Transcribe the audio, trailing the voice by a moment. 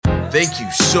Thank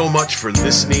you so much for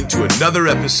listening to another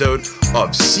episode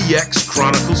of CX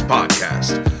Chronicles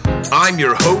Podcast. I'm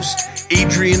your host,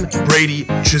 Adrian Brady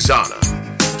Chisana.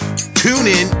 Tune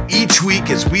in each week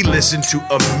as we listen to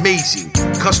amazing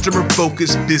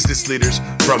customer-focused business leaders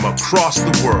from across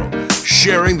the world,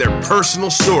 sharing their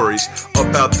personal stories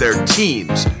about their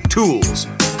teams, tools,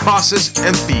 process,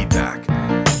 and feedback.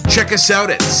 Check us out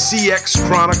at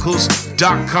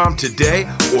cxchronicles.com today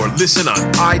or listen on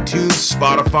iTunes,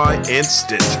 Spotify, and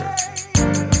Stitcher.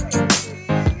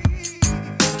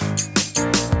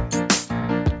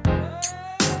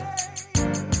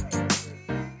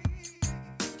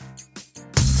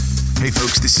 Hey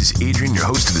folks, this is Adrian, your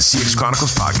host of the CX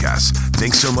Chronicles podcast.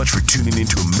 Thanks so much for tuning in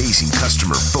to amazing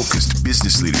customer-focused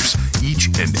business leaders each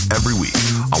and every week.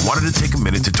 I wanted to take a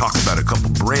minute to talk about a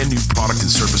couple brand new product and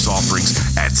service offerings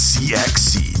at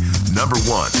CXC. Number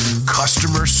one,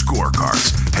 customer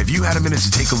scorecards. Have you had a minute to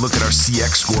take a look at our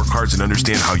CX scorecards and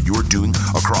understand how you're doing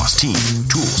across team,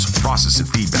 tools, process, and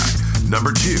feedback? Number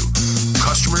two,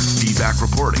 customer feedback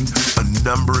reporting. A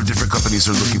number of different companies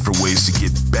are looking for ways to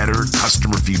get better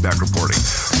customer feedback reporting.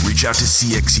 Reach out to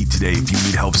CXC today if you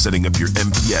need help setting up your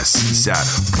NPS, CSAT,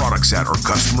 product sat, or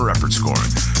customer effort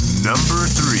scoring. Number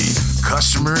three,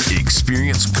 customer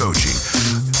experience coaching.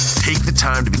 Take the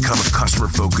time to become a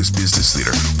customer-focused business leader.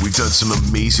 We've done some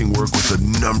amazing work with a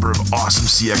number of awesome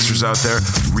CXers out there.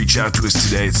 Reach out to us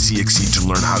today at CXC to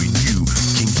learn how you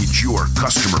can get your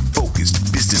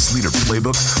customer-focused business leader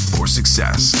playbook for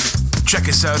success. Check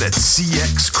us out at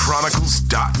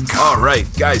cxchronicles.com. All right,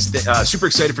 guys, super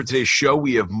excited for today's show.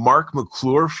 We have Mark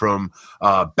McClure from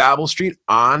Babel Street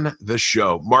on the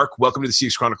show. Mark, welcome to the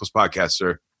CX Chronicles podcast,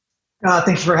 sir.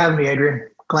 Thanks for having me, Adrian.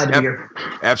 Glad to be here.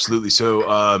 Absolutely. So,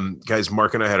 guys,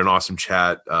 Mark and I had an awesome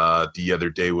chat the other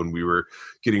day when we were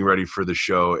getting ready for the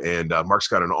show. And Mark's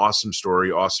got an awesome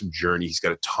story, awesome journey. He's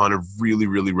got a ton of really,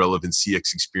 really relevant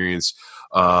CX experience.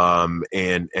 And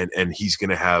he's going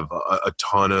to have a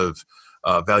ton of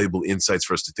valuable insights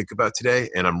for us to think about today.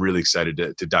 And I'm really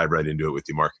excited to dive right into it with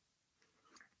you, Mark.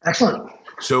 Excellent.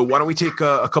 So why don't we take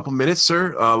a couple minutes,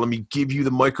 sir? Let me give you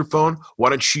the microphone. Why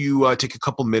don't you take a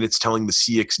couple minutes telling the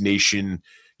CX Nation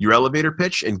your elevator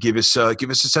pitch and give us a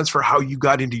sense for how you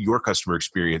got into your customer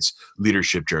experience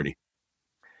leadership journey.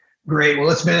 Great.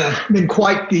 Well, it's been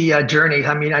quite the journey.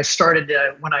 I mean, I started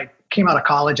when I came out of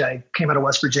college. I came out of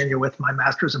West Virginia with my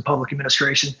master's in public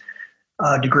administration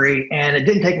degree, and it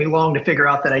didn't take me long to figure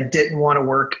out that I didn't want to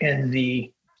work in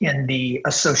the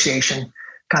association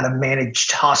kind of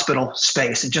managed hospital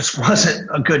space. It just wasn't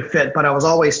a good fit, but I was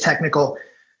always technical.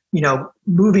 You know,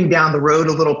 moving down the road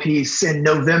a little piece in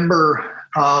November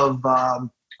of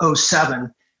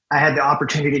 2007, I had the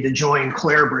opportunity to join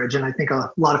Clarabridge. And I think a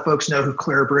lot of folks know who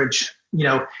Clarabridge,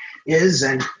 is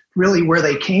and really where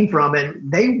they came from.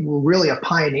 And they were really a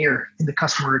pioneer in the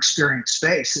customer experience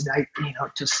space. And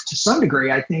to some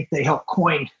degree, I think they helped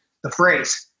coin the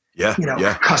phrase,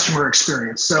 customer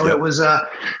experience. So It was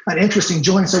an interesting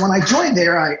join. So when I joined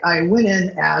there, I went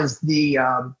in as the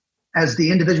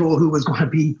individual who was going to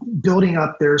be building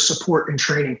up their support and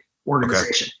training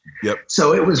organization. Okay. Yep.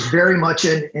 So it was very much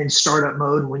in startup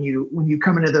mode. When you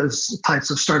come into those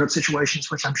types of startup situations,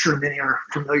 which I'm sure many are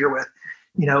familiar with,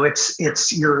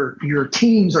 it's your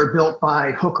teams are built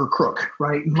by hook or crook,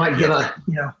 right? You might get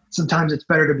sometimes it's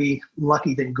better to be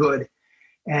lucky than good.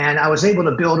 And I was able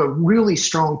to build a really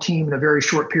strong team in a very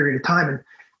short period of time. And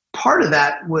part of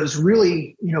that was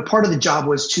really, part of the job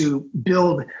was to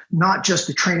build not just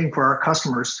the training for our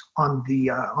customers on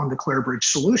the Clarabridge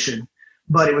solution,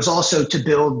 but it was also to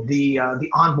build the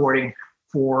onboarding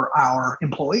for our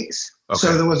employees. Okay.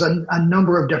 So there was a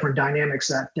number of different dynamics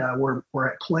that were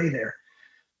at play there.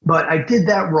 But I did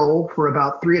that role for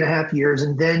about 3.5 years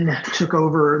and then took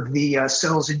over the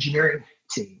sales engineering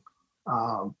team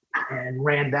and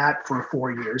ran that for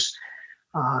 4 years.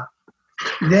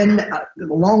 Then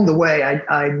along the way,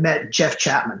 I met Jeff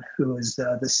Chapman, who is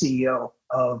the CEO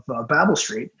of Babel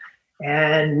Street.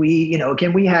 And we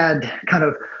had kind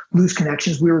of loose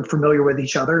connections. We were familiar with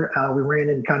each other. We ran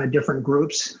in kind of different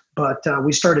groups, but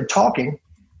we started talking.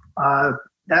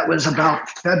 That was about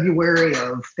February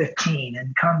of 15.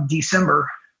 And come December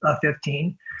of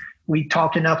 15, we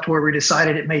talked enough to where we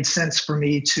decided it made sense for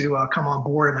me to come on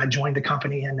board. And I joined the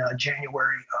company in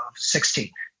January of 16.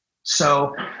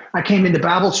 So I came into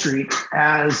Babel Street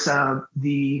as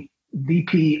the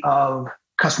VP of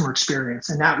customer experience.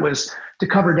 And that was to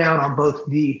cover down on both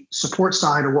the support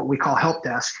side, or what we call help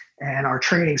desk, and our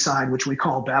training side, which we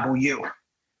call Babel U.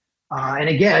 And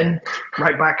again,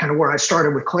 right back kind of where I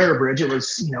started with Clarabridge, it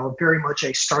was, very much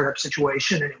a startup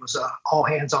situation, and it was all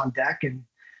hands on deck, and,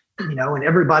 and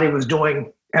everybody was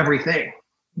doing everything,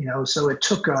 so it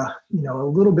took a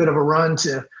little bit of a run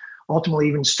to ultimately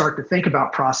even start to think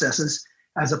about processes,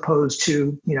 as opposed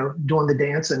to, doing the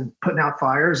dance and putting out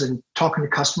fires and talking to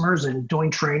customers and doing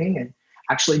training and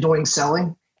actually doing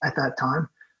selling at that time.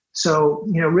 So,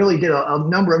 really did a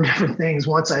number of different things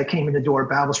once I came in the door at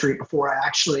Babel Street before I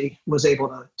actually was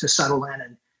able to settle in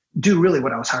and do really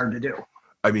what I was hired to do.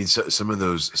 I mean, so, some of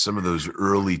those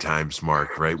early times,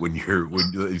 Mark, right? When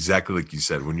exactly like you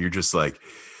said, when you're just like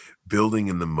building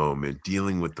in the moment,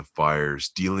 dealing with the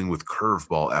fires, dealing with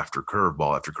curveball after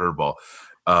curveball after curveball.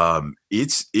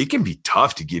 It can be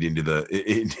tough to get into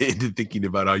into thinking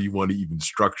about how you want to even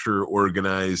structure,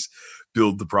 organize,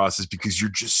 build the process, because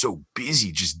you're just so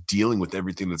busy just dealing with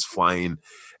everything that's flying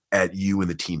at you and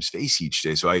the team's face each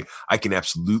day. So I can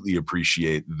absolutely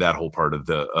appreciate that whole part of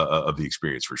the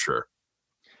experience for sure.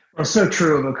 Well, so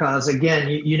true, because again,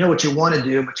 you know what you want to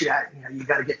do, but you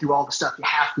got to get through all the stuff you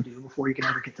have to do before you can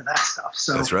ever get to that stuff.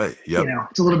 So that's right. Yep.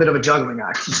 It's a little bit of a juggling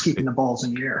act, just keeping the balls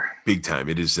in the air. Big time.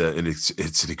 It is, and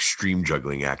it's an extreme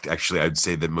juggling act. Actually, I'd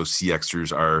say that most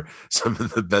CXers are some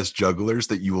of the best jugglers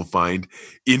that you will find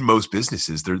in most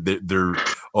businesses. They're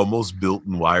almost built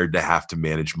and wired to have to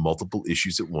manage multiple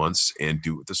issues at once and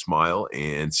do it with a smile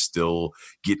and still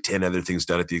get 10 other things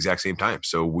done at the exact same time.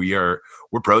 So we're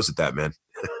pros at that, man.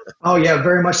 Oh yeah,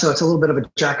 very much so. It's a little bit of a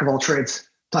jack of all trades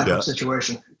type of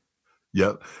situation.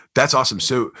 Yep. That's awesome.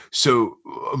 So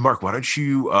Mark, why don't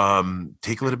you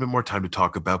take a little bit more time to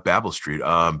talk about Babel Street?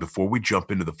 Before we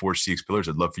jump into the 4 CX pillars,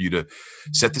 I'd love for you to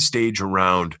set the stage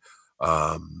around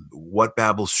what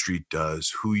Babel Street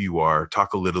does, who you are,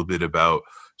 talk a little bit about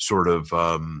sort of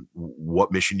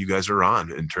what mission you guys are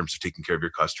on in terms of taking care of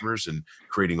your customers and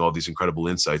creating all these incredible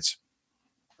insights.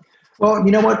 Well,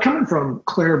 you know what? Coming from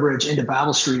Clarabridge into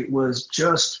Babel Street was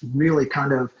just really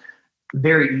kind of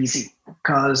very easy,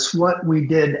 because what we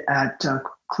did at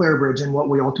Clarabridge and what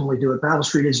we ultimately do at Babel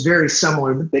Street is very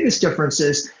similar. The biggest difference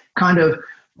is kind of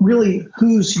really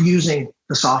who's using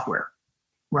the software,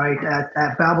 right?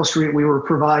 At Babel Street, at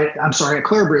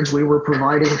Clarabridge, we were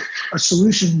providing a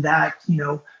solution that,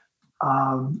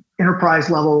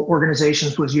 enterprise level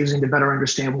organizations was using to better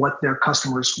understand what their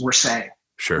customers were saying.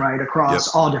 Sure. Right,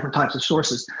 across all different types of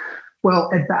sources. Well,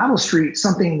 at Babel Street,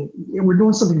 we're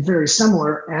doing something very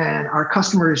similar, and our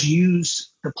customers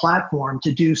use the platform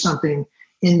to do something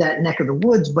in that neck of the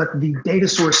woods, but the data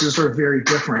sources are very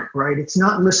different, right? It's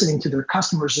not listening to their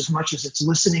customers as much as it's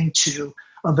listening to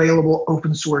available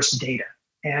open source data.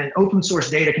 And open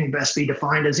source data can best be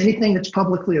defined as anything that's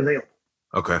publicly available.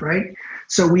 Okay. Right.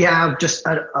 So we have just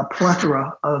a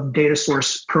plethora of data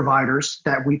source providers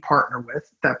that we partner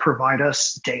with that provide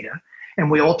us data.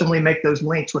 And we ultimately make those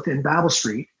links within Babel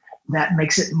Street. That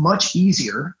makes it much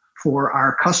easier for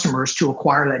our customers to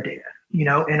acquire that data.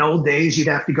 In old days, you'd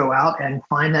have to go out and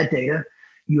find that data.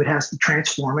 You would have to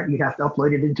transform it. You'd have to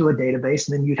upload it into a database,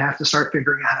 and then you'd have to start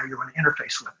figuring out how you're going to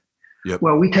interface with it. Yep.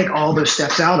 Well, we take all those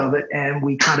steps out of it, and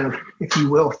we kind of, if you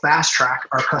will, fast track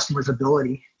our customers'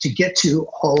 ability to get to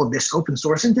all of this open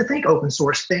source. And to think open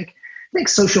source, think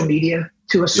social media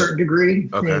to a certain degree.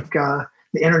 Okay. Think the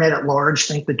internet at large.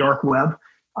 Think the dark web.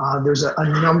 There's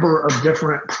a number of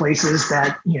different places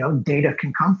that data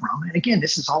can come from. And again,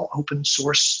 this is all open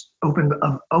source,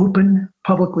 open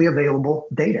publicly available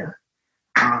data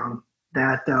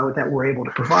that we're able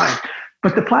to provide.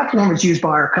 But the platform is used by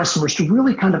our customers to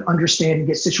really kind of understand and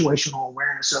get situational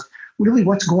awareness of really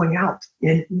what's going on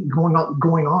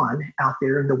out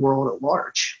there in the world at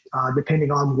large, depending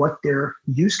on what their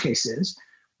use case is.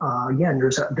 Again,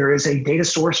 there is a data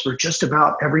source for just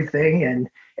about everything and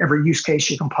every use case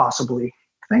you can possibly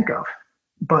think of.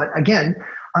 But again,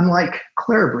 unlike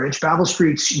Clarabridge, Babel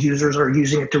Street's users are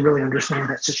using it to really understand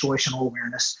that situational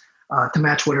awareness to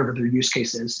match whatever their use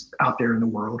case is out there in the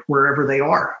world, wherever they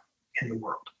are in the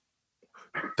world.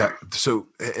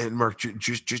 And Mark,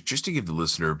 just to give the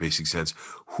listener a basic sense,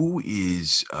 who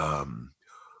is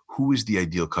the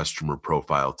ideal customer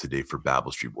profile today for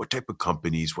Babel Street? What type of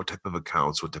companies, what type of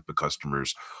accounts, what type of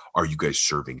customers are you guys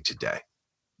serving today?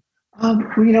 Well,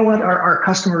 you know what? Our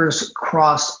customers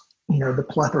cross the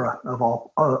plethora of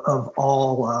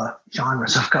all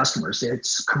genres of customers.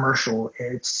 It's commercial,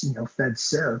 it's Fed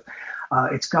Civ,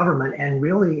 it's government, and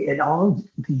really all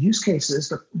the use cases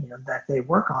that they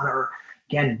work on are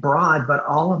again broad, but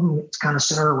all of them it's kind of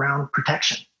centered around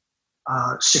protection,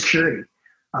 security,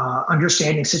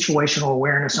 understanding situational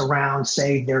awareness around,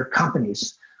 say, their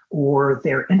companies or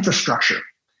their infrastructure,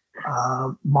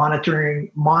 monitoring,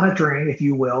 if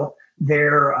you will,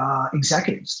 their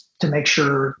executives to make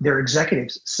sure their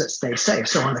executives stay safe.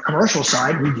 So on the commercial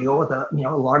side, we deal with a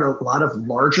lot of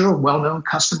larger, well-known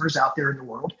customers out there in the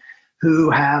world, who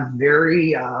have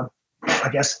very,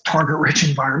 target-rich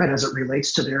environment as it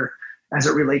relates to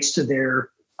their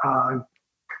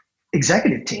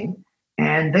executive team,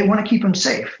 and they want to keep them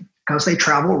safe because they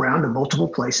travel around to multiple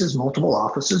places, multiple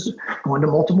offices, going to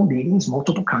multiple meetings,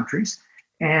 multiple countries,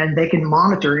 and they can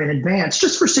monitor in advance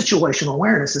just for situational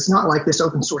awareness. It's not like this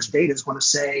open source data is going to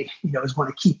say, is going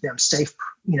to keep them safe,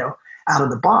 out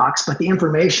of the box, but the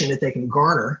information that they can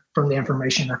garner from the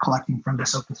information they're collecting from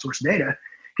this open source data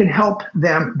can help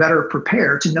them better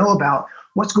prepare to know about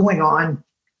what's going on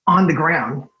the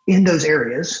ground in those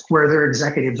areas where their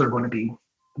executives are going to be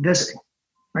visiting,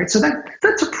 right? So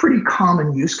that's a pretty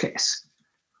common use case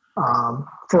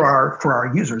for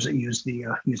our users that use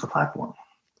the platform.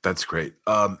 That's great.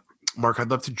 Mark, I'd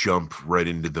love to jump right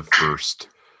into the first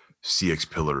CX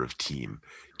pillar of team.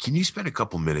 Can you spend a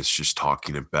couple minutes just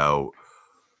talking about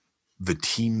the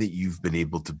team that you've been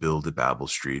able to build at Babel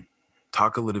Street?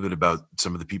 Talk a little bit about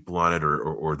some of the people on it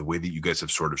or the way that you guys have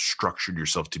sort of structured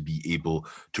yourself to be able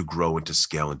to grow and to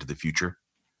scale into the future.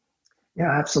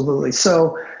 Yeah, absolutely.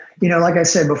 So, like I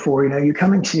said before, you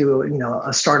come into,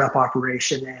 a startup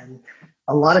operation, and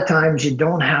a lot of times you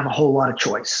don't have a whole lot of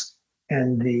choice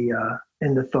in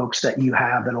the folks that you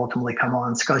have that ultimately come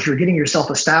on. It's because you're getting yourself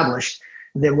established.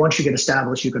 And then once you get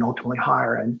established, you can ultimately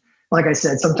hire. And like I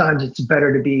said, sometimes it's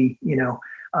better to be,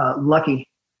 lucky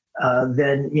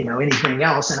than, anything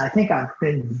else. And I think I've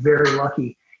been very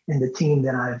lucky in the team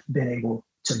that I've been able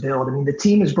to build. I mean, the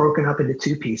team is broken up into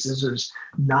two pieces. There's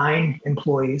 9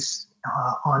 employees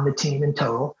on the team in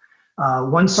total.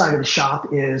 One side of the shop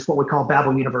is what we call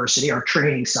Babel University, our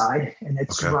training side, and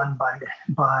it's run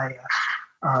by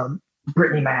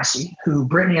Brittany Massey, who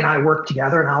Brittany and I worked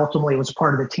together, and ultimately was a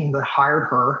part of the team that hired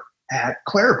her at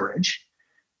Clarabridge.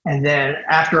 And then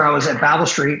after I was at Babel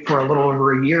Street for a little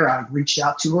over a year, I reached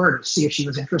out to her to see if she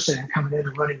was interested in coming in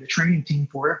and running the training team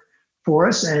for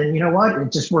us. And you know what?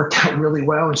 It just worked out really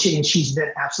well, and she's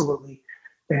been absolutely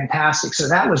fantastic. So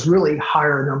that was really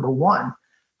hire number one.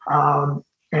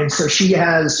 And so she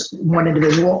has one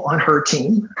individual on her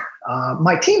team.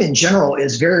 My team in general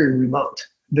is very remote.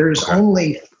 There's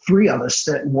only 3 of us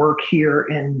that work here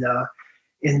in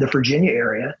the Virginia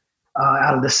area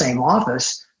out of the same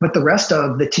office, but the rest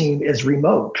of the team is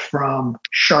remote, from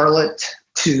Charlotte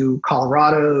to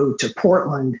Colorado to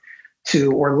Portland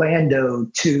to Orlando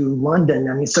to London.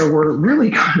 I mean, so we're really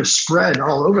kind of spread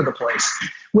all over the place,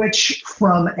 which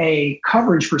from a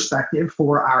coverage perspective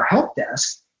for our help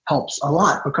desk helps a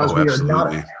lot, because we're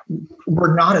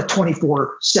not a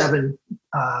 24/7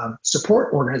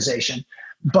 support organization,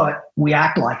 but we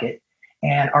act like it,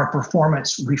 and our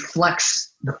performance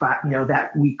reflects the fact, that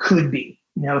we could be.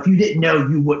 If you didn't know,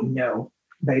 you wouldn't know,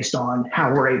 based on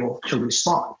how we're able to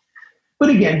respond. But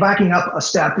again, backing up a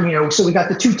step, so we got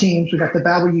the 2 teams. We got the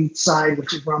Babel Youth side,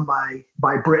 which is run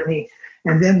by Brittany,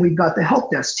 and then we've got the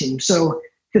help desk team. So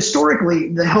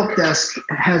historically, the help desk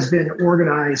has been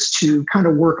organized to kind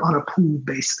of work on a pool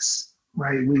basis,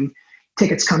 right?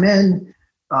 Tickets come in,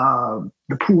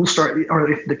 the pool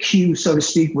or the queue, so to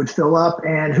speak, would fill up,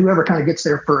 and whoever kind of gets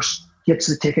there first gets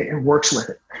the ticket and works with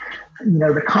it.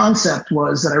 The concept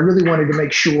was that I really wanted to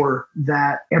make sure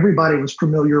that everybody was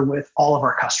familiar with all of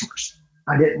our customers.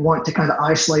 I didn't want to kind of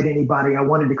isolate anybody. I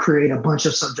wanted to create a bunch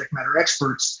of subject matter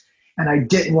experts, and I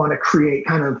didn't want to create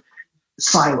kind of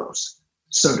silos,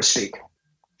 so to speak.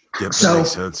 Yep, that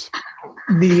makes sense.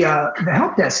 The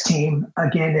help desk team,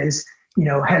 again,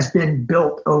 has been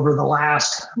built over the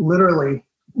last literally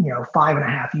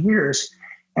 5.5 years.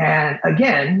 And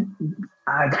again,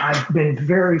 I've been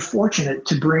very fortunate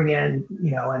to bring in,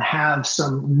 and have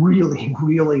some really,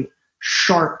 really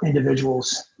sharp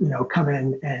individuals, come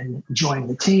in and join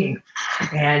the team.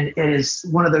 And it is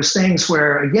one of those things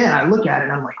where, again, I look at it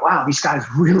and I'm like, wow, these guys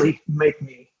really make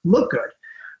me look good.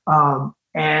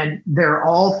 And they're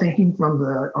all singing from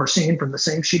the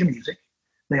same sheet of music.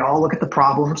 They all look at the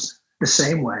problems the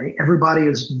same way. Everybody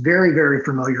is very, very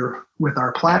familiar with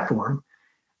our platform.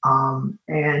 And,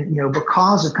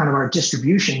 because of kind of our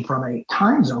distribution from a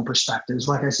time zone perspective,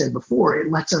 like I said before, it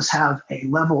lets us have a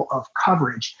level of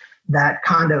coverage that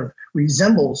kind of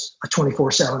resembles a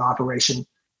 24/7 operation,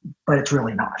 but it's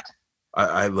really not.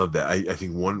 I love that. I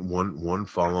think one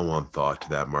follow-on thought to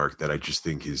that, Mark, that I just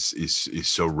think is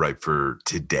so ripe for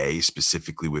today,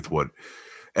 specifically with what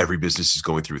every business is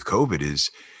going through with COVID, is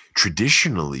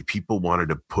traditionally people wanted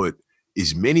to put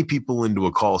as many people into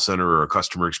a call center or a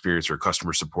customer experience or a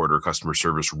customer support or a customer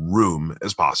service room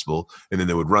as possible, and then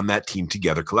they would run that team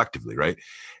together collectively, right?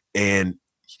 And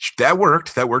That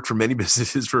worked. That worked for many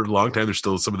businesses for a long time. There's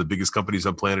still some of the biggest companies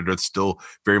on planet Earth still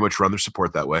very much run their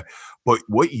support that way. But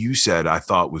what you said, I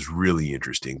thought was really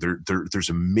interesting. There's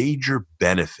a major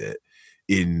benefit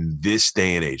in this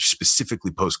day and age,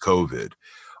 specifically post-COVID,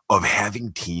 of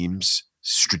having teams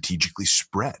strategically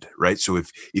spread, right? So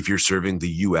if you're serving the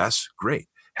US, great.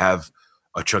 Have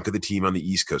a chunk of the team on the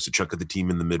East Coast, a chunk of the team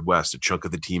in the Midwest, a chunk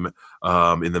of the team in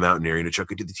the mountain area, and a chunk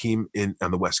of the team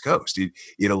on the West Coast.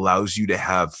 It allows you to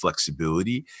have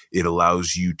flexibility. It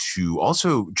allows you to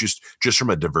also just from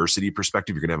a diversity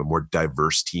perspective, you're going to have a more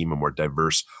diverse team, a more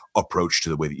diverse approach to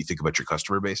the way that you think about your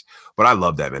customer base. But I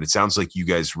love that, man. It sounds like you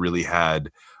guys really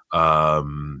had a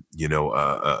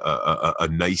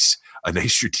nice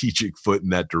strategic foot in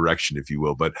that direction, if you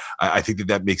will. But I think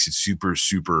that makes it super,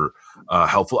 super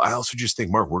helpful. I also just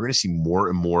think, Mark, we're going to see more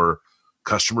and more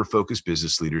customer-focused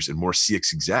business leaders and more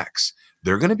CX execs.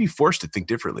 They're going to be forced to think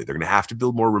differently. They're going to have to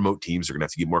build more remote teams. They're going to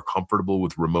have to get more comfortable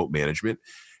with remote management.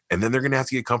 And then they're going to have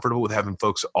to get comfortable with having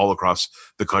folks all across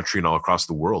the country and all across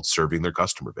the world serving their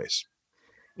customer base.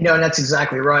 That's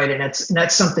exactly right. And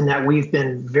that's something that we've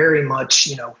been very much,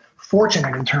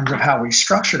 fortunate in terms of how we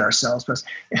structured ourselves, because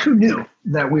who knew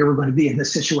that we were going to be in the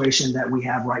situation that we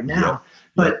have right now. Yeah.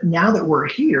 But now that we're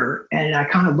here, and I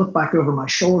kind of look back over my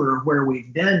shoulder of where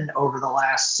we've been over the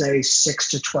last, say, 6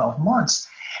 to 12 months,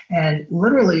 and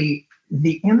literally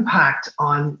the impact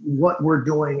on what we're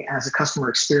doing as a customer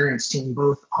experience team,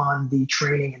 both on the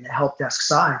training and the help desk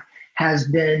side, has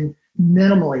been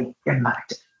minimally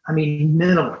impacted. I mean,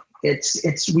 minimal.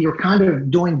 We were kind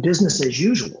of doing business as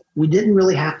usual. We didn't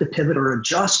really have to pivot or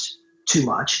adjust too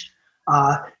much.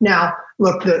 Now,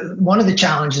 look, one of the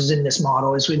challenges in this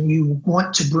model is when you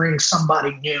want to bring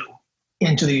somebody new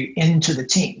into the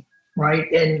team,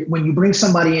 right? And when you bring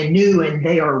somebody in new and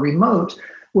they are remote,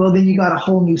 well, then you got a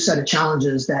whole new set of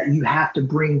challenges that you have to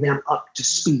bring them up to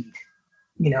speed,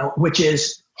 which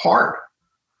is hard.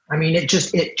 I mean, it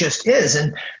just is.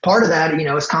 And part of that,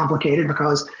 is complicated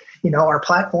because our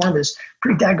platform is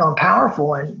pretty daggone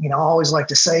powerful. And, I always like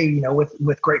to say,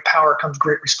 with great power comes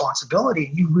great responsibility.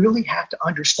 And you really have to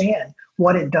understand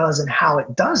what it does and how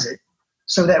it does it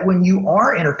so that when you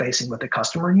are interfacing with the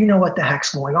customer, you know what the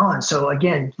heck's going on. So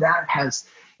again, that has,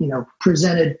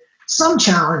 presented some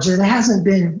challenges. It hasn't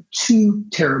been too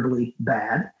terribly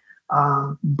bad.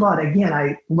 But again,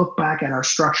 I look back at our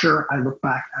structure. I look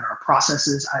back at our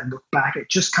processes. I look back at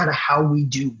just kind of how we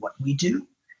do what we do.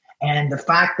 And the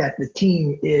fact that the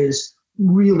team is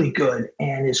really good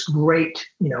and is great,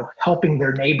 helping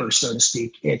their neighbors, so to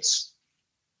speak, it's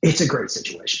a great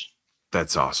situation.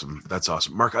 That's awesome. That's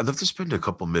awesome. Mark, I'd love to spend a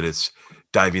couple minutes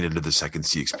diving into the second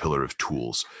CX pillar of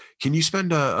tools. Can you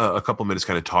spend a couple minutes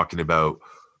kind of talking about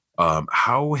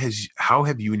how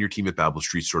have you and your team at Babel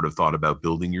Street sort of thought about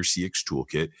building your CX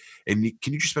toolkit? And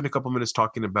can you just spend a couple minutes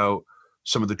talking about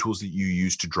some of the tools that you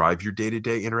use to drive your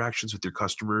day-to-day interactions with your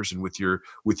customers and with your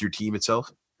team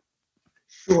itself?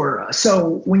 Sure.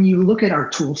 So when you look at our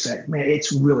tool set, man,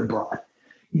 it's really broad,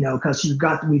 because we've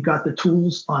got the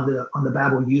tools on the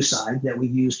Babel U side that we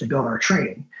use to build our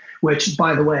training, which,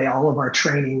 by the way, all of our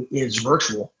training is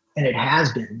virtual, and it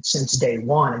has been since day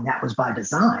one, and that was by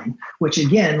design, which,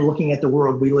 again, looking at the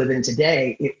world we live in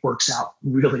today, it works out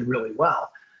really, really well.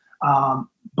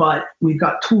 But we've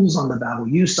got tools on the Babel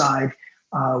U side.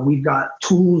 We've got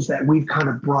tools that we've kind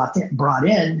of brought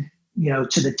in,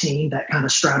 to the team that kind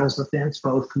of straddles the fence,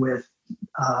 both with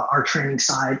our training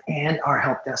side and our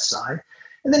help desk side.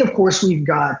 And then, of course, we've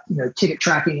got, ticket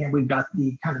tracking, and we've got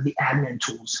the kind of the admin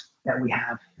tools that we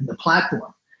have in the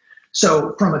platform.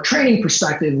 So from a training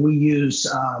perspective, we use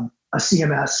a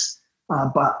CMS,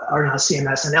 an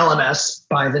LMS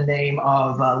by the name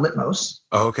of Litmos.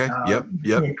 Oh, okay. Yep.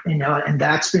 And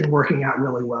that's been working out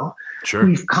really well. Sure.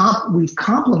 We've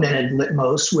complemented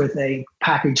Litmos with a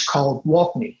package called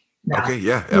WalkMe. Now, okay.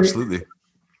 Yeah. Absolutely.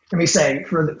 Let me say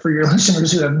for your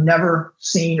listeners who have never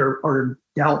seen or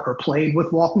dealt or played with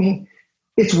WalkMe,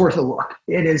 it's worth a look.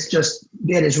 It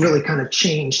has really kind of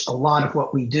changed a lot of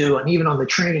what we do. And even on the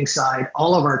training side,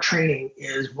 all of our training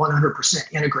is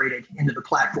 100% integrated into the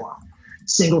platform.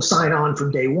 Single sign-on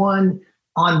from day one,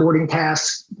 onboarding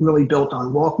tasks really built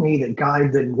on WalkMe that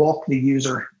guide and walk the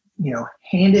user,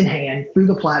 hand in hand through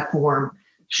the platform,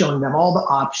 showing them all the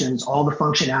options, all the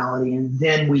functionality, and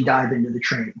then we dive into the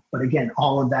training. But again,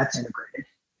 all of that's integrated.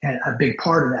 And a big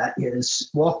part of that is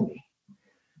WalkMe.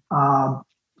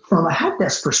 From a help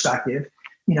desk perspective,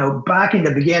 back in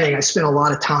the beginning, I spent a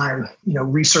lot of time,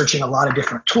 researching a lot of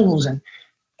different tools, and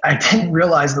I didn't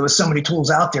realize there was so many tools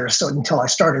out there until I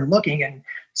started looking. And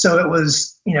so it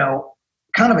was,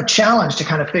 kind of a challenge to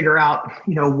kind of figure out,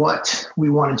 what we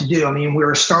wanted to do. I mean, we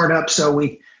were a startup, so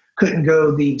we couldn't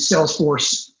go the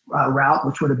Salesforce route,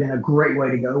 which would have been a great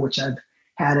way to go, which I've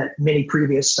had at many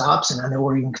previous stops, and I know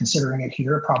we're even considering it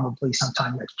here probably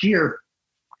sometime next year.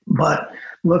 But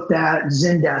looked at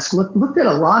Zendesk, looked at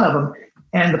a lot of them,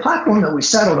 and the platform that we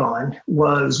settled on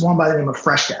was one by the name of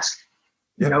Freshdesk.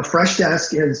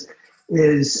 Freshdesk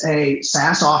is a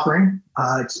SaaS offering.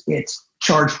 It's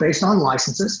charged based on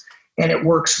licenses, and it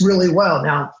works really well.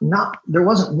 Now, there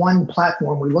wasn't one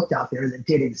platform we looked out there that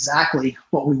did exactly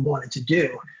what we wanted to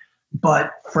do,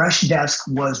 but Freshdesk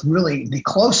was really the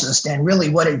closest, and really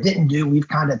what it didn't do, we've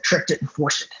kind of tricked it and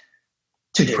forced it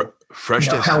to do.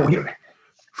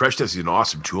 Freshdesk is an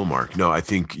awesome tool, Mark. No, I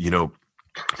think,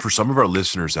 for some of our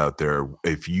listeners out there,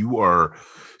 if you are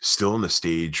still in the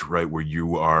stage, right, where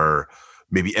you are,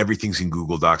 maybe everything's in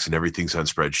Google Docs and everything's on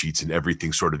spreadsheets and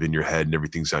everything's sort of in your head and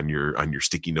everything's on your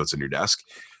sticky notes on your desk,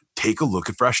 take a look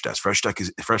at Freshdesk.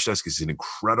 Freshdesk is an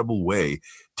incredible way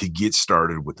to get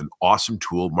started with an awesome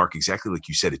tool. Mark, exactly like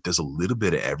you said, it does a little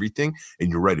bit of everything. And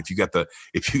you're right. If you got the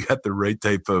right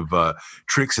type of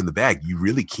tricks in the bag, you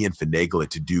really can finagle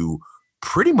it to do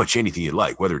pretty much anything you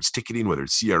like, whether it's ticketing, whether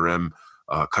it's CRM,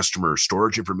 customer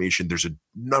storage information. There's a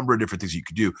number of different things you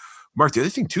could do. Mark, the other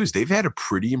thing too is they've had a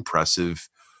pretty impressive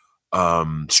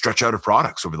stretch out of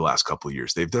products over the last couple of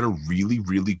years. They've done a really,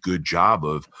 really good job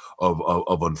of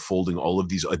unfolding all of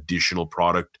these additional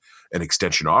product and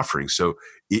extension offerings. So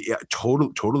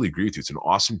totally agree with you. It's an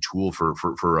awesome tool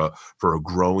for a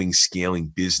growing, scaling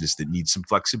business that needs some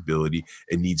flexibility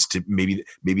and needs to maybe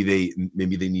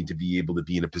they need to be able to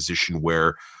be in a position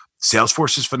where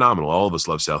Salesforce is phenomenal. All of us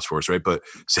love Salesforce, right? But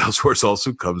Salesforce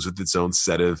also comes with its own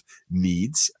set of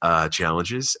needs,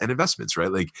 challenges, and investments,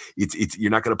 right? Like it's you're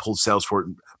not going to pull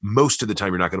Salesforce most of the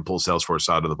time. You're not going to pull Salesforce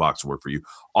out of the box to work for you.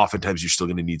 Oftentimes, you're still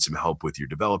going to need some help with your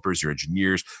developers, your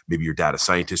engineers, maybe your data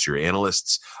scientists, your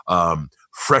analysts.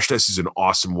 Freshdesk is an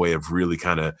awesome way of really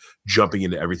kind of jumping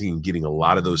into everything and getting a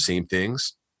lot of those same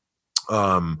things.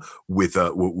 With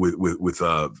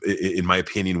in my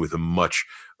opinion, with a much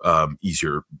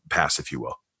easier pass, if you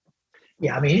will.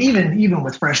 Yeah, I mean, even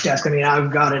with Freshdesk, I mean,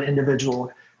 I've got an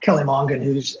individual, Kelly Mongan,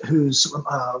 who's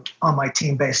on my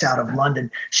team based out of London.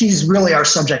 She's really our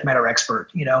subject matter expert.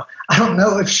 I don't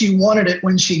know if she wanted it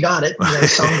when she got it,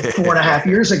 some 4.5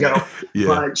 years ago,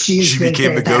 but she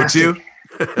became fantastic.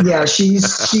 The go-to. Yeah, she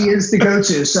is the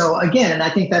go-to. So again, I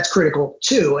think that's critical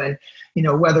too. And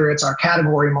whether it's our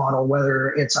category model,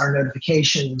 whether it's our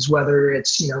notifications, whether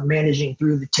it's, managing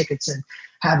through the tickets and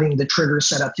having the triggers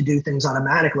set up to do things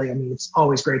automatically. I mean, it's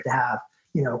always great to have,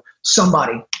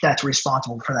 somebody that's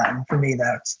responsible for that. And for me,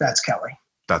 that's Kelly.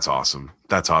 That's awesome.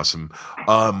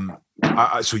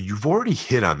 So you've already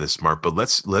hit on this, Mark, but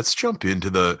let's jump into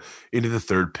the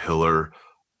third pillar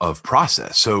of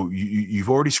process. So you've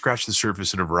already scratched the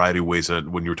surface in a variety of ways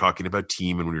when you're talking about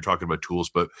team and when you're talking about tools,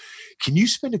 but can you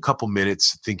spend a couple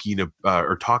minutes thinking of,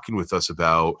 or talking with us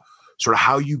about sort of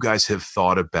how you guys have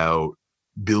thought about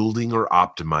building or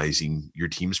optimizing your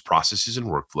team's processes and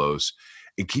workflows?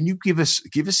 And can you give us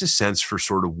a sense for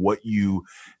sort of what you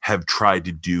have tried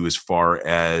to do as far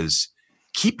as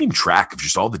keeping track of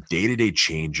just all the day-to-day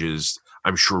changes?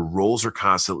 I'm sure roles are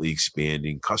constantly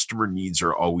expanding. Customer needs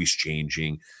are always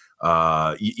changing.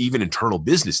 Even internal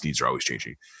business needs are always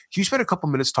changing. Can you spend a couple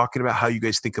minutes talking about how you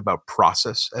guys think about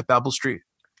process at Babel Street?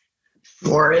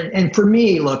 Sure. And for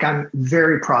me, look, I'm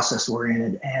very process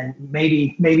oriented, and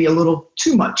maybe a little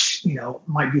too much,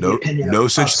 might be the opinion. No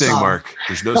such thing, Mark.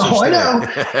 There's no such thing. I know.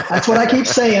 That's what I keep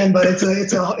saying, but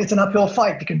it's an uphill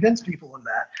fight to convince people of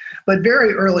that. But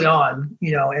very early on,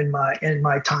 in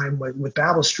my time with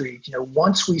Babel Street,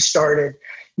 once we started,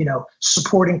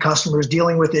 supporting customers,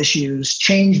 dealing with issues,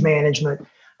 change management,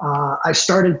 I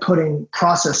started putting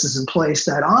processes in place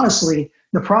that honestly,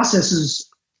 the processes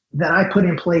that I put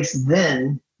in place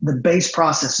then, the base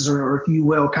processes, or if you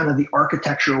will, kind of the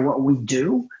architecture of what we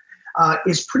do,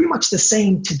 is pretty much the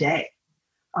same today.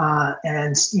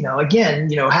 And, again,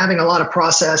 having a lot of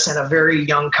process in a very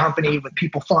young company with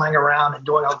people flying around and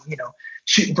doing,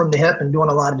 shooting from the hip and doing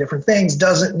a lot of different things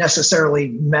doesn't necessarily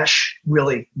mesh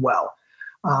really well.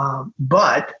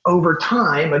 But over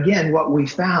time, again, what we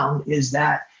found is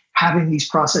that having these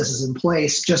processes in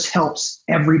place just helps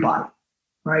everybody,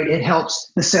 right? It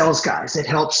helps the sales guys. It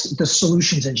helps the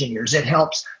solutions engineers. It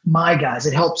helps my guys.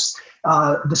 It helps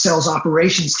the sales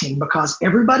operations team, because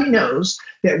everybody knows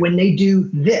that when they do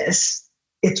this,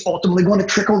 it's ultimately going to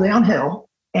trickle downhill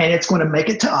and it's going to make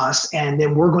it to us. And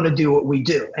then we're going to do what we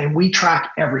do. And we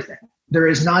track everything. There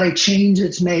is not a change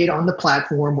that's made on the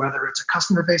platform, whether it's a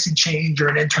customer facing change or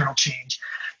an internal change,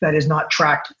 that is not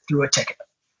tracked through a ticket.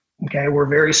 Okay, we're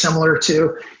very similar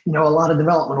to, a lot of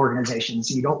development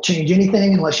organizations. You don't change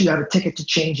anything unless you have a ticket to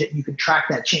change it. You can track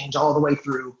that change all the way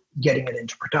through getting it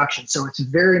into production. So it's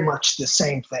very much the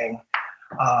same thing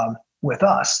with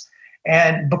us.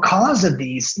 And because of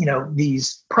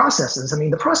these processes,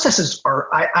 the processes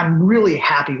I'm really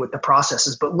happy with the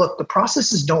processes. But look, the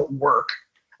processes don't work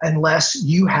unless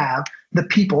you have the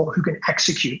people who can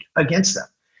execute against them.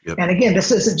 Yep. And again,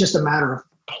 this isn't just a matter of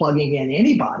plugging in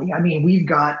anybody. We've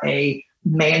got a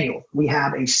manual. We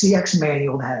have a CX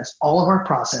manual that has all of our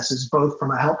processes, both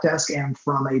from a help desk and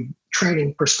from a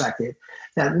training perspective,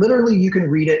 that literally you can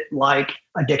read it like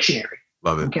a dictionary.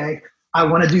 Love it. Okay. I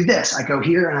want to do this. I go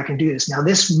here and I can do this. Now,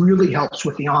 this really helps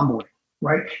with the onboarding,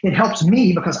 right? It helps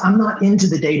me because I'm not into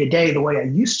the day-to-day the way I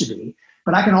used to be,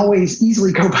 but I can always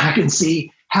easily go back and see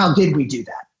how did we do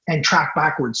that and track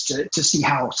backwards to see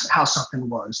how something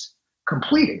was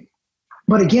completed.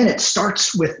 But again, it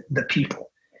starts with the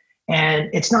people. And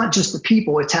it's not just the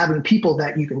people, it's having people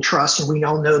that you can trust. And we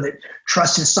all know that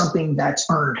trust is something that's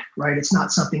earned, right? It's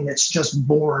not something that's just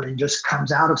born and just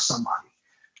comes out of somebody.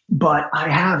 But I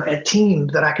have a team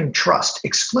that I can trust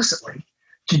explicitly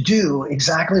to do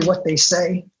exactly what they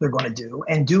say they're going to do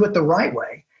and do it the right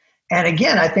way. And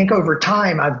again, I think over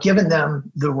time, I've given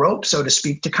them the rope, so to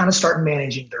speak, to kind of start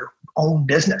managing their own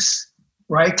business,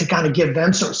 right? To kind of give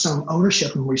them some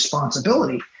ownership and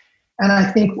responsibility. And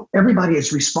I think everybody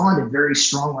has responded very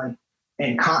strongly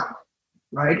and kind,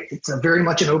 right? It's a very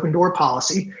much an open door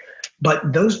policy,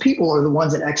 but those people are the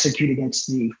ones that execute against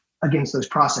those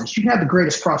processes. You can have the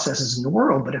greatest processes in the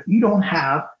world, but if you don't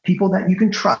have people that you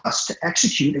can trust to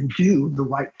execute and do the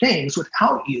right things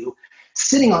without you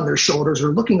sitting on their shoulders or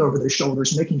looking over their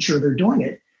shoulders, making sure they're doing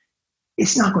it,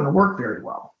 it's not going to work very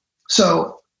well.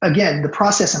 So again, the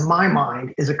process in my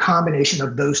mind is a combination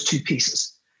of those two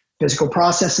pieces: physical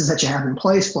processes that you have in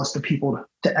place plus the people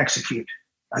to execute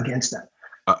against them.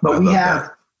 But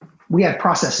we have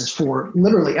processes for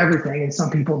literally everything, and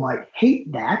some people might hate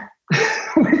that,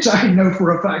 which I know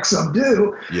for a fact some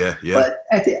do. Yeah. But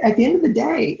at the end of the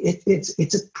day,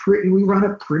 we run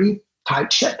a pretty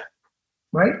tight ship,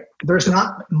 right? There's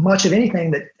not much of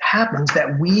anything that happens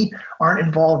that we aren't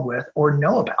involved with or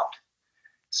know about.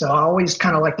 So I always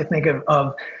kind of like to think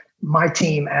of my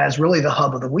team as really the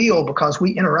hub of the wheel, because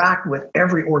we interact with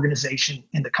every organization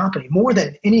in the company more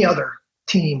than any other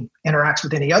team interacts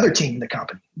with any other team in the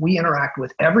company. We interact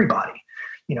with everybody,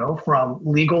 from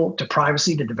legal to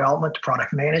privacy to development to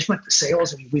product management to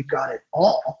sales. We've got it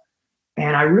all.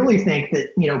 And I really think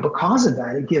that, because of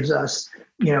that, it gives us,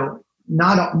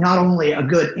 not only a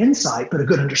good insight, but a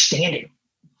good understanding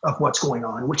of what's going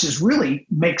on, which is really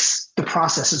makes the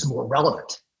processes more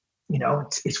relevant.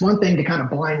 It's one thing to kind of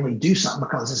blindly do something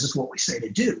because this is what we say to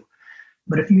do.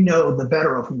 But if you know the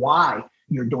better of why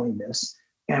you're doing this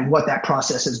and what that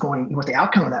process is what the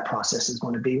outcome of that process is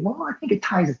going to be, well, I think it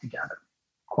ties it together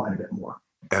quite a bit more.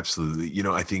 Absolutely.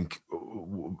 I think,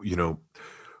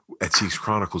 at CX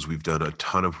Chronicles, we've done a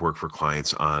ton of work for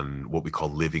clients on what we call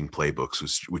living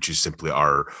playbooks, which is simply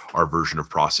our version of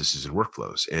processes and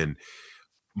workflows. And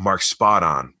Mark's spot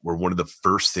on. Where one of the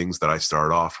first things that I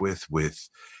start off with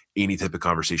any type of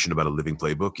conversation about a living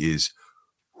playbook is,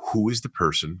 who is the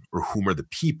person or whom are the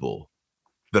people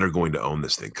that are going to own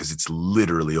this thing? Because it's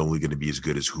literally only going to be as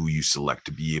good as who you select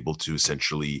to be able to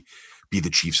essentially be the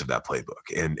chiefs of that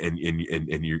playbook. And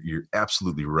you're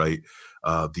absolutely right.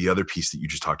 The other piece that you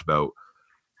just talked about,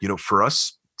 for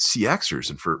us CXers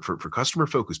and for customer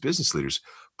focused business leaders,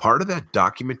 part of that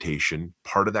documentation,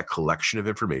 part of that collection of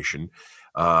information,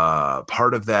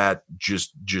 part of that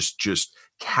just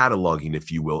cataloging,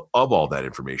 if you will, of all that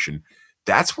information,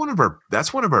 that's one of our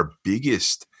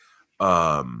biggest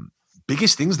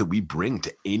things that we bring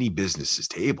to any business's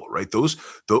table, right?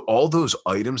 All those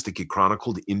items that get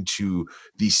chronicled into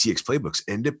these CX playbooks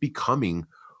end up becoming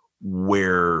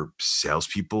where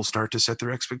salespeople start to set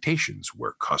their expectations,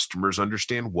 where customers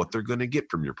understand what they're going to get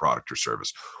from your product or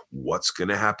service, what's going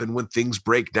to happen when things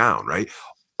break down, right?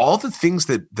 All the things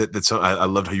that I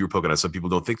loved how you were poking at. Some people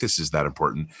don't think this is that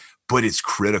important, but it's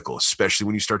critical, especially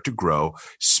when you start to grow,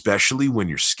 especially when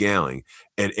you're scaling,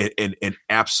 and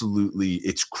absolutely,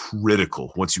 it's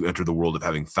critical once you enter the world of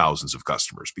having thousands of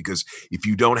customers. Because if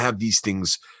you don't have these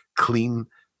things cleanly,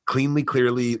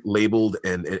 clearly labeled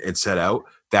and set out,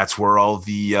 that's where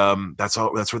that's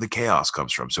where the chaos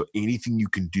comes from. So anything you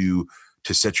can do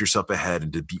to set yourself ahead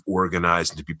and to be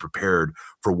organized and to be prepared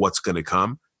for what's going to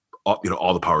come,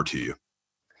 all the power to you.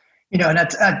 And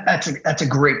that's a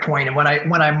great point. And when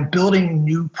I'm building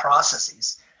new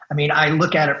processes, I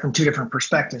look at it from two different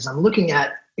perspectives. I'm looking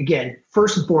at, again,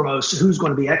 first and foremost, who's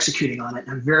going to be executing on it.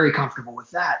 And I'm very comfortable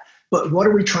with that. but what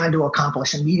are we trying to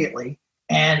accomplish immediately?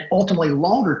 And ultimately,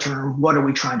 longer term, what are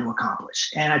we trying to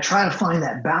accomplish? And I try to find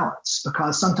that balance,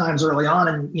 because sometimes early on,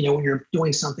 and when you're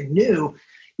doing something new,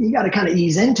 you got to kind of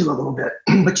ease into it a little bit,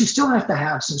 but you still have to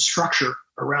have some structure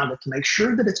around it to make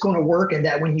sure that it's going to work, and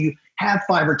that when you have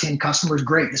 5 or 10 customers,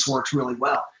 great, this works really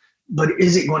well. But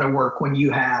is it going to work when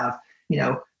you have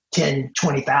 10,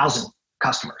 20,000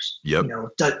 customers? Yep.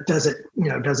 Does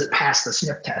it pass the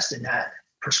sniff test in that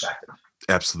perspective?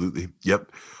 Absolutely.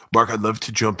 Yep. Mark, I'd love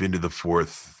to jump into the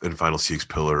fourth and final CX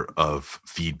pillar of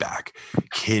feedback.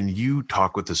 Can you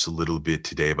talk with us a little bit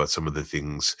today about some of the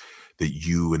things that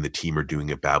you and the team are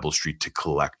doing at Babel Street to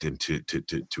collect and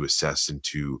to assess and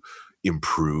to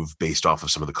improve based off of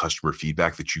some of the customer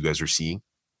feedback that you guys are seeing?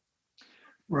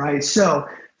 Right. So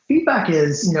feedback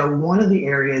is, one of the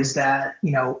areas that,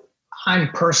 I'm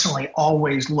personally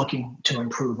always looking to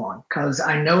improve on, because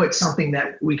I know it's something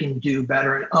that we can do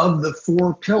better. And of the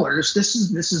 4 pillars, this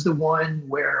is the one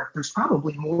where there's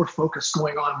probably more focus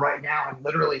going on right now, and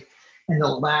literally in the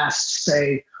last,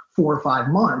 say, 4 or 5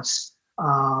 months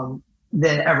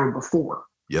than ever before.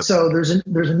 Yep. So there's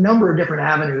a number of different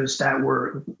avenues that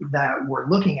we're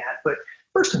looking at, but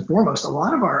first and foremost, a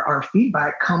lot of our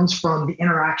feedback comes from the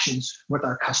interactions with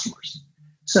our customers.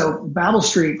 So Babel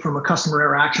Street, from a customer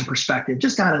interaction perspective,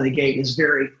 just out of the gate is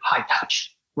very high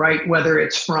touch, right? Whether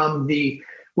it's from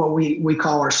what we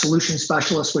call our solution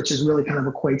specialist, which is really kind of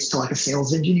equates to like a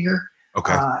sales engineer,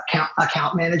 okay,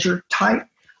 account manager type.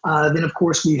 Then of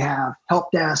course we have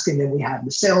help desk, and then we have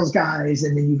the sales guys,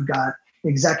 and then you've got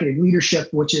executive leadership,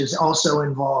 which is also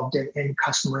involved in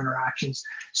customer interactions.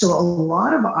 So a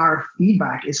lot of our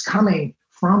feedback is coming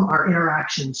from our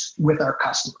interactions with our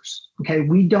customers. Okay,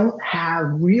 we don't have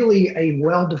really a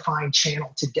well-defined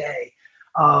channel today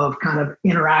of kind of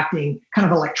interacting kind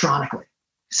of electronically,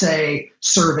 say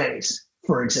surveys,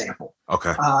 for example.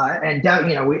 Okay. And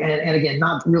again,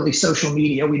 not really social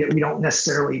media. We don't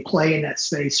necessarily play in that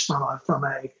space from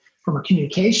a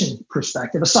communication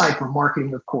perspective, aside from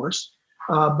marketing, of course.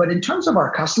 But in terms of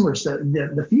our customers,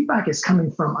 the feedback is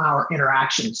coming from our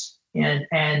interactions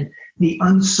and the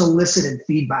unsolicited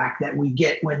feedback that we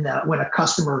get when a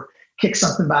customer kicks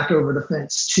something back over the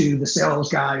fence to the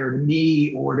sales guy or to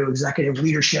me or to executive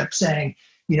leadership saying,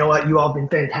 you know what, you all have been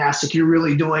fantastic. You're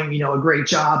really doing, a great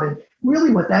job. And really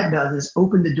what that does is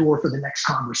open the door for the next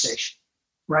conversation,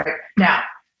 right? Now,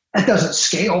 that doesn't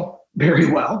scale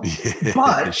very well,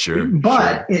 but sure.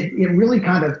 It really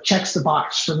kind of checks the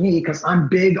box for me, because I'm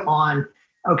big on,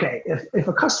 okay, if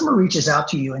a customer reaches out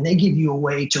to you and they give you a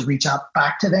way to reach out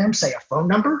back to them, say a phone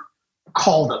number,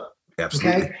 call them.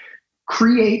 Absolutely. Okay?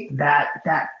 Create that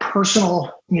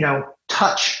personal,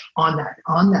 touch on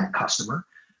that customer.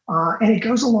 And it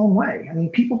goes a long way. I mean,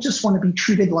 people just want to be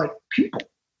treated like people,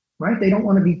 right? They don't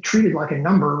want to be treated like a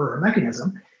number or a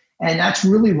mechanism. And that's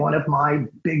really one of my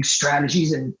big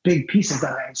strategies and big pieces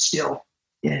that I instill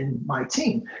in my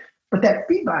team. But that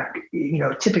feedback,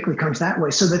 typically comes that way.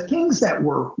 So the things that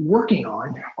we're working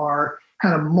on are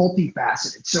kind of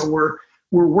multifaceted. So we're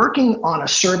working on a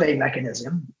survey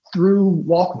mechanism through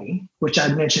WalkMe, which I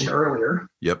mentioned earlier.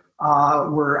 Yep.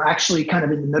 We're actually kind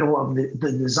of in the middle of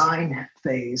the design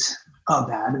phase of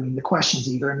that. I mean, the questions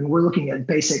we're looking at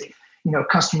basic,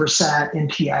 customer sat,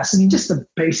 NPS. I mean, just the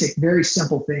basic, very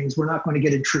simple things. We're not going to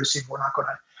get intrusive. We're not going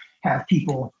to have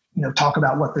people, talk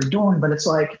about what they're doing, but it's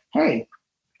like, hey,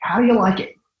 how do you like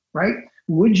it, right?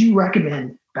 Would you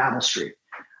recommend Babel Street?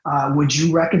 Would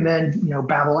you recommend,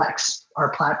 BabelX,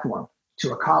 our platform,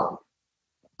 to a colleague?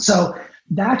 So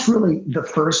that's really the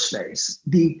first phase.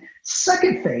 The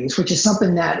second phase, which is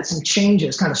something that some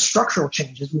changes, kind of structural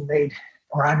changes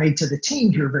I made to the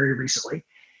team here very recently.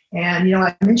 And,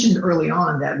 I mentioned early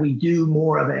on that we do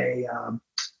more of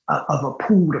a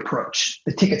pooled approach.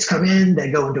 The tickets come in, they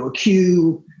go into a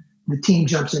queue, the team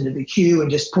jumps into the queue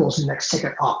and just pulls the next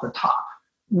ticket off the top.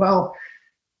 Well,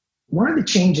 one of the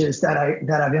changes that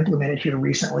I've implemented here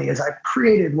recently is I've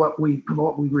created what we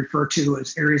refer to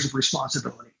as areas of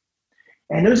responsibility.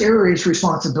 And those areas of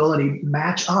responsibility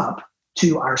match up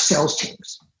to our sales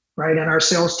teams, right? And our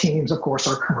sales teams, of course,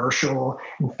 are commercial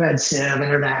and FedCiv,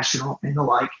 international, and the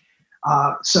like.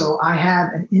 So I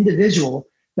have an individual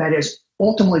that is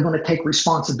ultimately going to take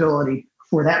responsibility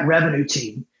for that revenue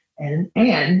team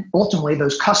and ultimately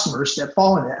those customers that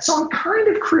fall into that. So I'm kind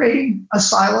of creating a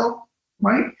silo,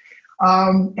 right?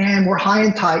 And we're high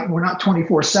and tight. We're not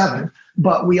 24/7,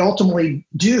 but we ultimately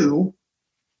do,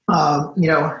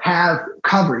 have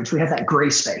coverage. We have that gray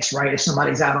space, right? If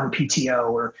somebody's out on PTO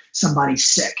or somebody's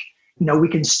sick, we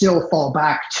can still fall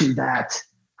back to that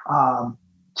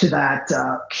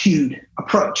queued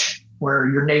approach where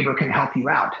your neighbor can help you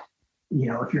out.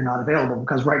 if you're not available.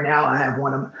 Because right now I have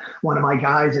one of my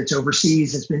guys that's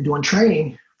overseas that's been doing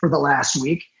training for the last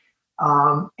week.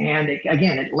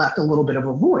 It left a little bit of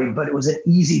a void, but it was an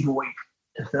easy void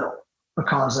to fill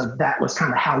because of that was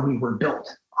kind of how we were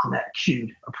built on that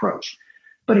queued approach.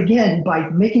 But again, by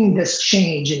making this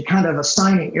change and kind of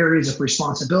assigning areas of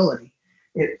responsibility,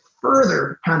 it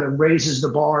further kind of raises the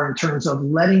bar in terms of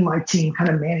letting my team kind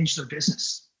of manage their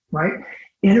business, right?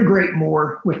 Integrate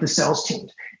more with the sales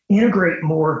teams, integrate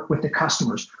more with the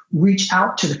customers, reach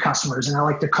out to the customers. And I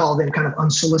like to call them kind of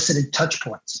unsolicited touch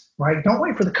points, right? Don't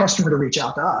wait for the customer to reach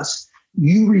out to us.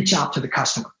 You reach out to the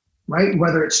customer, right?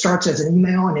 Whether it starts as an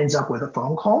email and ends up with a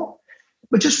phone call,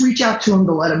 but just reach out to them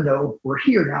to let them know we're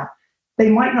here. Now, they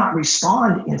might not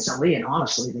respond instantly, and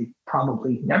honestly, they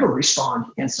probably never respond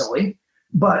instantly.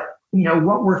 But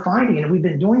what we're finding, and we've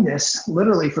been doing this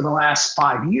literally for the last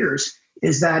 5 years,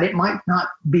 is that it might not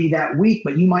be that week,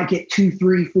 but you might get 2,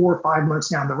 3, 4, 5 months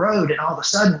down the road, and all of a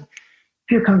sudden,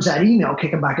 here comes that email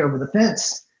kicking back over the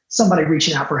fence. Somebody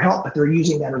reaching out for help, but they're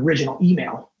using that original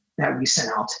email that we sent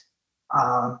out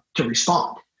to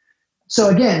respond. So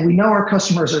again, we know our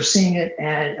customers are seeing it,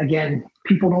 and again,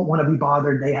 people don't want to be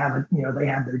bothered. They have, they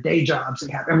have their day jobs,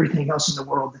 they have everything else in the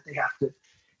world that they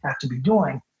have to be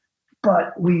doing.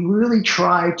 But we really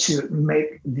try to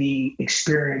make the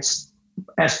experience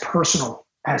as personal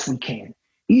as we can,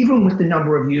 even with the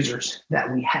number of users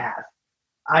that we have.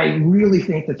 I really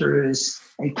think that there is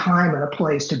a time and a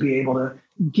place to be able to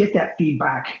get that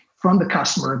feedback from the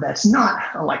customer that's not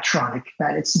electronic,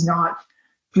 that it's not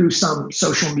through some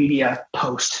social media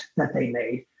post that they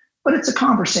made, but it's a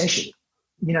conversation.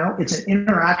 It's an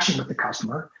interaction with the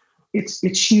customer. It's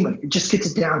human. It just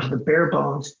gets it down to the bare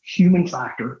bones human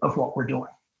factor of what we're doing.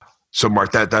 So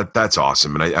Mark, that's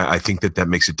awesome. And I think that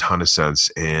makes a ton of sense.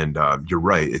 And you're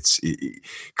right.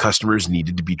 Customers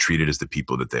needed to be treated as the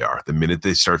people that they are. The minute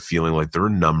they start feeling like they're a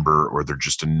number or they're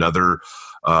just another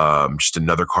card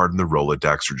in the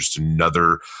Rolodex or just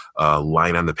another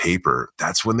line on the paper,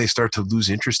 that's when they start to lose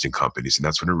interest in companies. And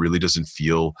that's when it really doesn't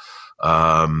feel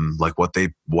like what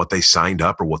they signed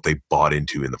up or what they bought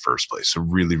into in the first place. So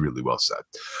really, really well said.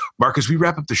 Mark, as we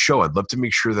wrap up the show, I'd love to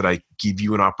make sure that I give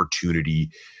you an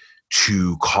opportunity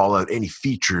to call out any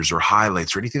features or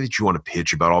highlights or anything that you want to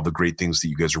pitch about all the great things that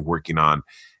you guys are working on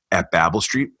at Babel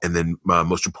Street. And then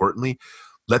most importantly,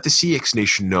 let the CX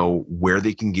Nation know where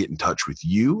they can get in touch with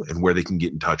you and where they can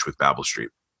get in touch with Babel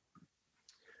Street.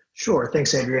 Sure.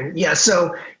 Thanks, Adrian. Yeah.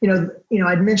 So,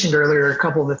 I'd mentioned earlier a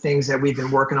couple of the things that we've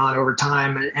been working on over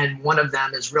time. And one of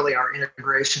them is really our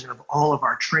integration of all of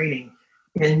our training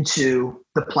into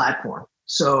the platform.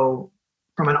 So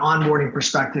from an onboarding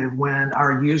perspective, when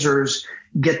our users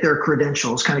get their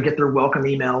credentials, kind of get their welcome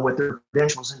email with their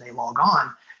credentials and they log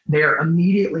on, they're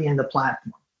immediately in the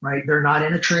platform, right? They're not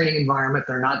in a training environment.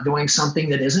 They're not doing something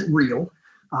that isn't real.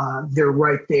 They're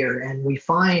right there. And we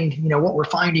find, what we're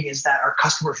finding is that our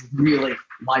customers really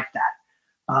like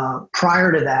that.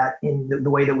 Prior to that, in the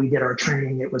way that we did our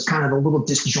training, it was kind of a little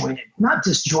disjointed. Not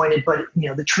disjointed, but,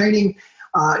 the training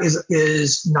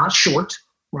is not short,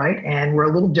 right? And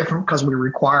we're a little different because we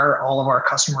require all of our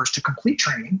customers to complete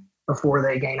training before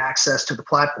they gain access to the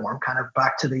platform, kind of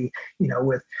back to the,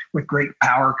 with great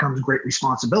power comes great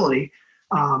responsibility.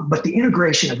 But the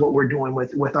integration of what we're doing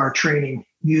with our training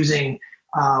using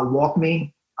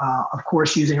WalkMe, of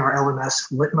course, using our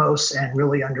LMS Litmos, and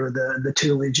really under the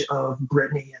tutelage of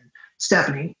Brittany and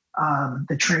Stephanie,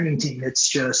 the training team. It's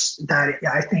just that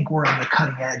I think we're on the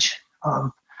cutting edge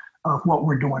of what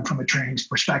we're doing from a training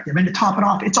perspective. And to top it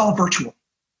off, it's all virtual,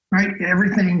 right?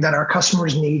 Everything that our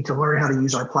customers need to learn how to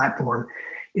use our platform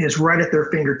is right at their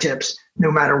fingertips,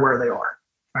 no matter where they are,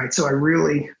 right? So I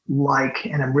really like,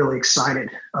 and I'm really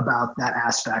excited about that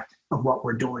aspect of what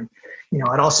we're doing.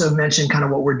 I'd also mentioned kind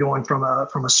of what we're doing from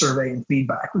a survey and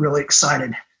feedback. Really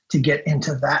excited to get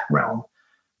into that realm,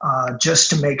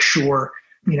 just to make sure,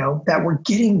 that we're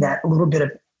getting that little bit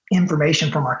of information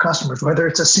from our customers, whether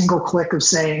it's a single click of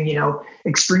saying,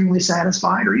 extremely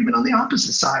satisfied, or even on the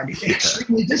opposite side,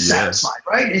 extremely dissatisfied,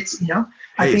 right? It's,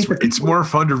 I think it's more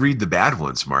fun to read the bad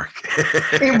ones, Mark.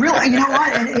 It really,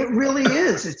 what? And it really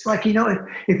is. It's like,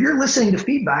 if you're listening to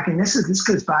feedback, and this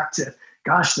goes back to,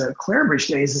 the Clarabridge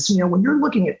days, is, when you're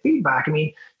looking at feedback,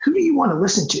 who do you want to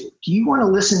listen to? Do you want to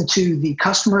listen to the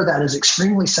customer that is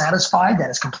extremely satisfied, that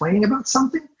is complaining about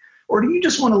something? Or do you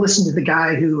just want to listen to the guy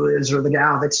or the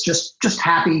gal that's just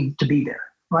happy to be there,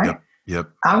 right?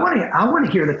 Yep. I want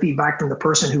to hear the feedback from the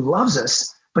person who loves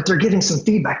us, but they're giving some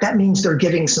feedback. That means they're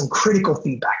giving some critical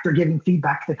feedback. They're giving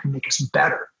feedback that can make us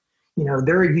better.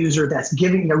 They're a user that's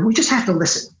giving. We just have to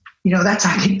listen. That's,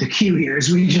 I think, the key here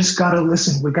is we just got to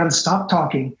listen. We've got to stop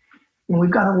talking And we've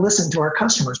got to listen to our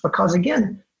customers because,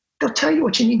 again, they'll tell you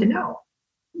what you need to know.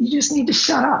 You just need to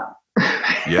shut up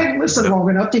and listen long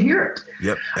enough to hear it.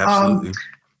 Yep, absolutely.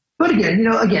 But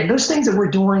again, those things that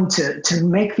we're doing to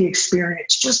make the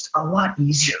experience just a lot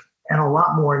easier and a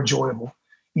lot more enjoyable,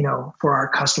 for our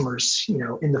customers,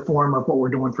 in the form of what we're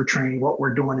doing for training, what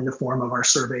we're doing in the form of our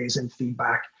surveys and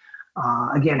feedback.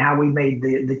 Again, how we made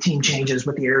the team changes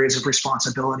with the areas of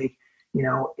responsibility.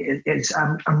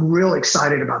 I'm really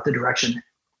excited about the direction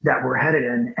that we're headed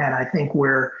in. And I think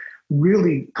we're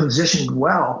really positioned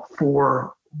well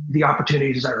for the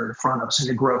opportunities that are in front of us and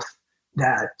the growth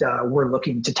that we're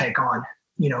looking to take on,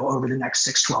 over the next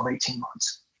 6, 12, 18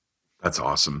 months. That's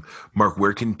awesome. Mark,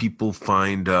 where can people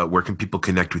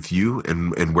connect with you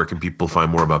and where can people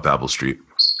find more about Babel Street?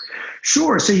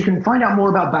 Sure. So you can find out more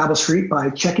about Babel Street by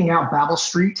checking out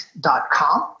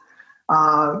babelstreet.com.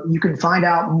 You can find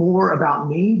out more about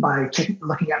me by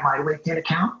looking at my LinkedIn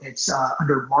account. It's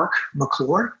under Mark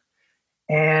McClure.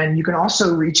 And you can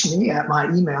also reach me at my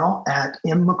email at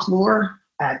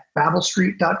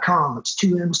mmcclure@babelstreet.com. It's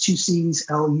 2 M's, 2 C's,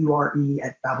 LURE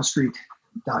at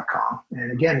babelstreet.com.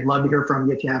 And again, love to hear from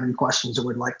you if you have any questions or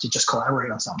would like to just collaborate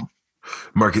on something.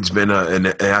 Mark, it's been an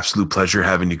absolute pleasure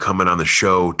having you come in on the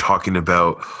show, talking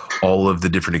about all of the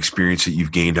different experience that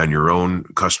you've gained on your own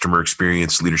customer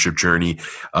experience, leadership journey.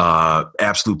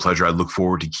 Absolute pleasure. I look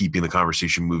forward to keeping the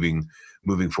conversation moving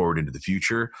forward into the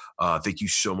future. Thank you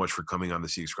so much for coming on the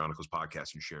CX Chronicles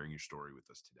podcast and sharing your story with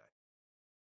us today.